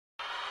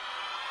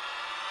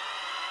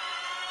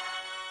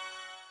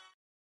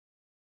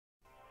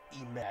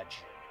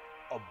Imagine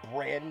a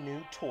brand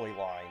new toy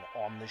line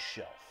on the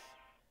shelf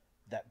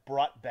that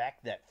brought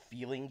back that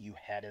feeling you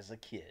had as a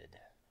kid.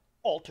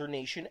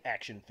 Alternation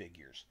action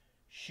figures,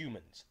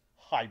 humans,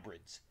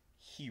 hybrids,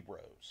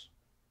 heroes.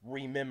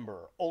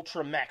 Remember,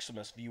 Ultra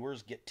Maximus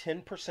viewers get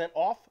 10%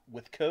 off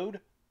with code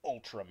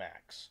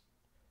ULTRAMAX.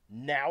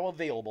 Now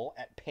available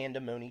at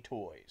Pandemoni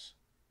Toys.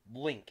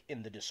 Link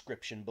in the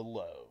description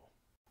below.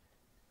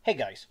 Hey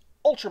guys,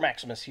 Ultra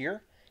Maximus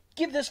here.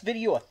 Give this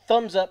video a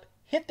thumbs up,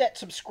 hit that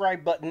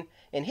subscribe button,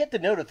 and hit the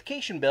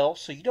notification bell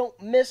so you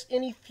don't miss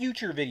any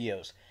future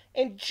videos.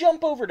 And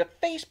jump over to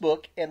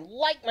Facebook and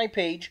like my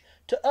page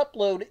to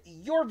upload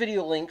your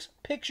video links,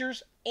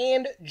 pictures,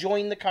 and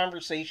join the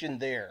conversation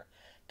there.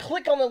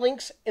 Click on the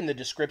links in the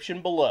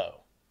description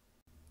below.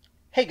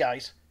 Hey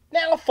guys,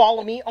 now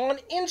follow me on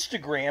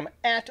Instagram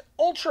at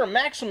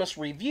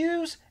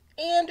UltraMaximusReviews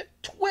and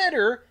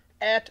Twitter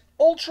at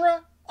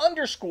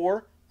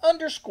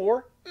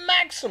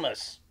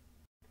Ultra__Maximus.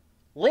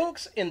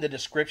 Links in the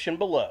description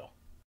below.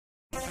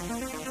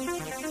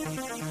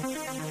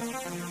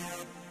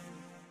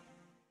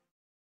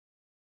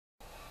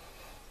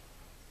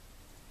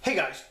 Hey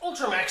guys,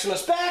 Ultra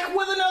Maximus back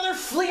with another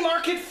flea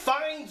market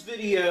finds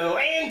video,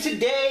 and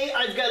today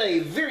I've got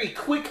a very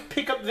quick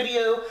pickup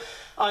video.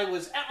 I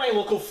was at my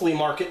local flea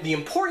market, the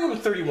Emporium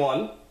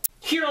 31,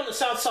 here on the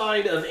south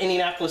side of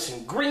Indianapolis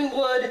in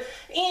Greenwood,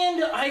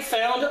 and I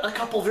found a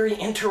couple very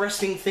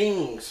interesting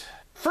things.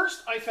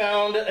 First, I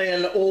found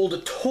an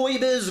old Toy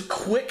Biz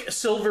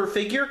Quicksilver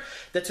figure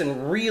that's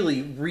in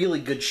really, really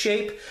good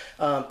shape.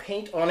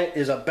 Paint on it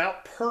is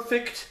about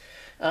perfect.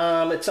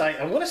 I want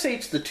to say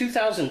it's the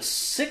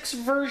 2006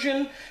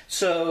 version,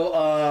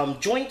 so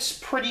joints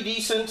pretty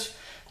decent.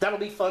 That'll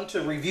be fun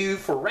to review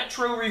for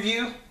retro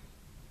review.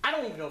 I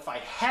don't even know if I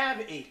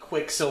have a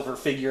Quicksilver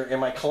figure in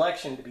my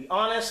collection, to be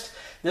honest.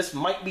 This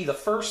might be the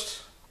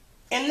first.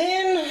 And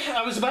then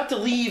I was about to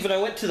leave and I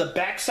went to the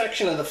back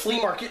section of the flea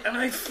market and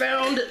I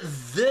found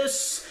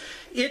this.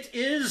 It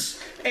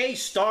is a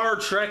Star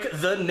Trek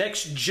The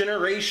Next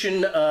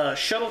Generation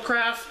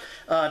shuttlecraft,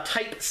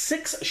 Type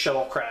 6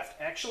 shuttlecraft,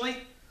 actually.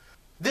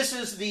 This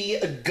is the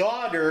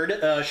Goddard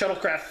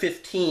Shuttlecraft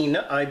 15,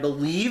 I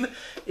believe.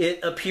 It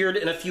appeared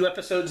in a few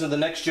episodes of The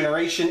Next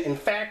Generation. In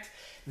fact,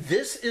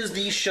 this is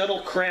the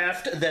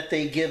shuttlecraft that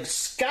they give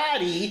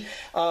Scotty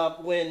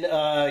when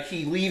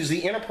he leaves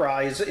the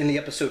Enterprise in the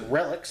episode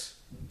Relics.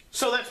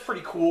 So that's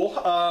pretty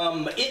cool.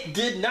 It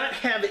did not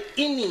have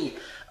any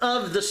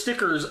of the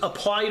stickers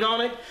applied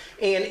on it,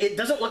 and it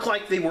doesn't look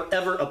like they were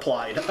ever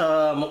applied.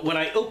 When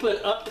I open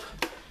up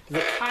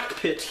the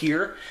cockpit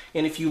here,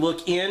 and if you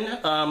look in,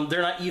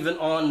 they're not even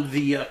on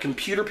the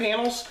computer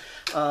panels,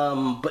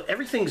 but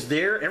everything's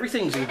there.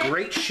 Everything's in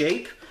great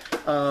shape.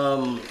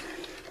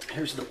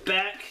 Here's the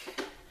back.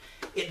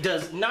 It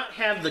does not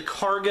have the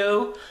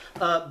cargo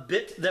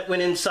bit that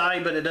went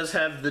inside, but it does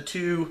have the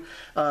two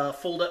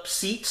fold-up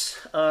seats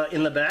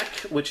in the back,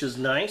 which is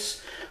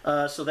nice.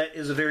 So that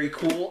is very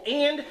cool.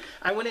 And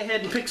I went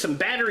ahead and picked some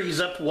batteries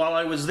up while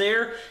I was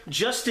there,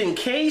 just in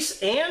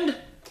case, and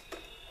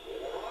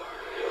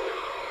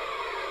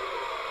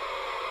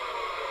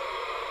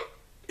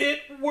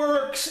it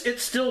works! It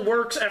still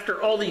works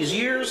after all these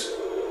years.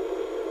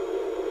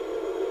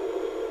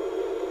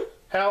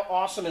 How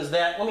awesome is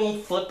that? Let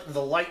me flip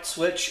the light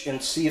switch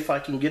and see if I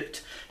can get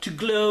it to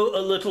glow a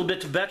little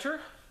bit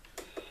better.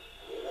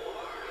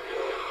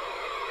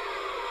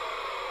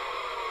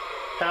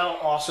 How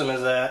awesome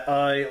is that?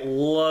 I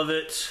love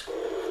it.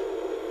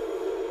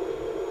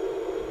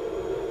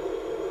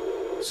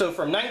 So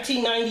from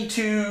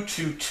 1992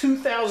 to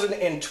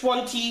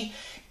 2020,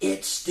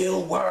 it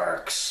still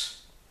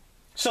works.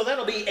 So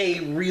that'll be a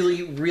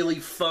really, really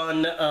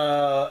fun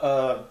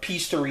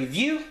piece to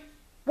review.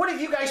 What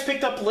have you guys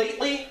picked up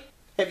lately?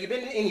 Have you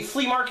been to any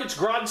flea markets,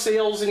 garage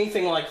sales,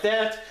 anything like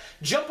that?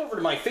 Jump over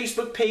to my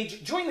Facebook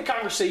page, join the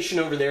conversation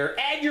over there,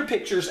 add your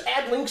pictures,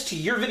 add links to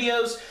your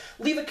videos,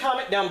 leave a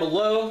comment down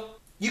below.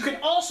 You can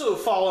also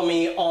follow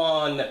me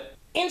on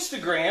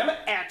Instagram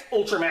at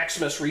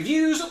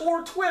UltraMaximusReviews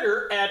or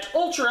Twitter at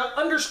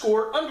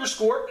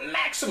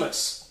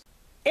Ultra__Maximus.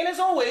 And as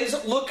always,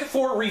 look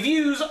for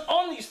reviews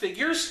on these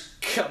figures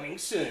coming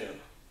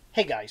soon.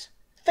 Hey guys,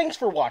 thanks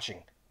for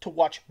watching. To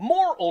watch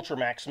more Ultra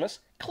Maximus,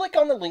 click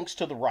on the links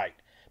to the right.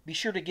 Be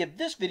sure to give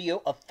this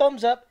video a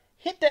thumbs up,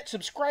 hit that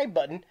subscribe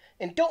button,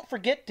 and don't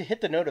forget to hit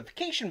the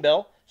notification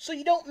bell so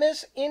you don't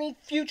miss any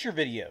future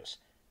videos.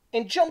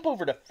 And jump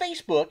over to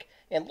Facebook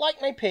and like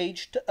my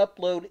page to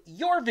upload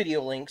your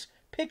video links,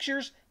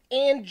 pictures,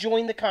 and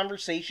join the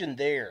conversation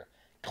there.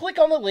 Click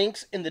on the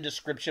links in the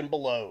description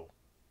below.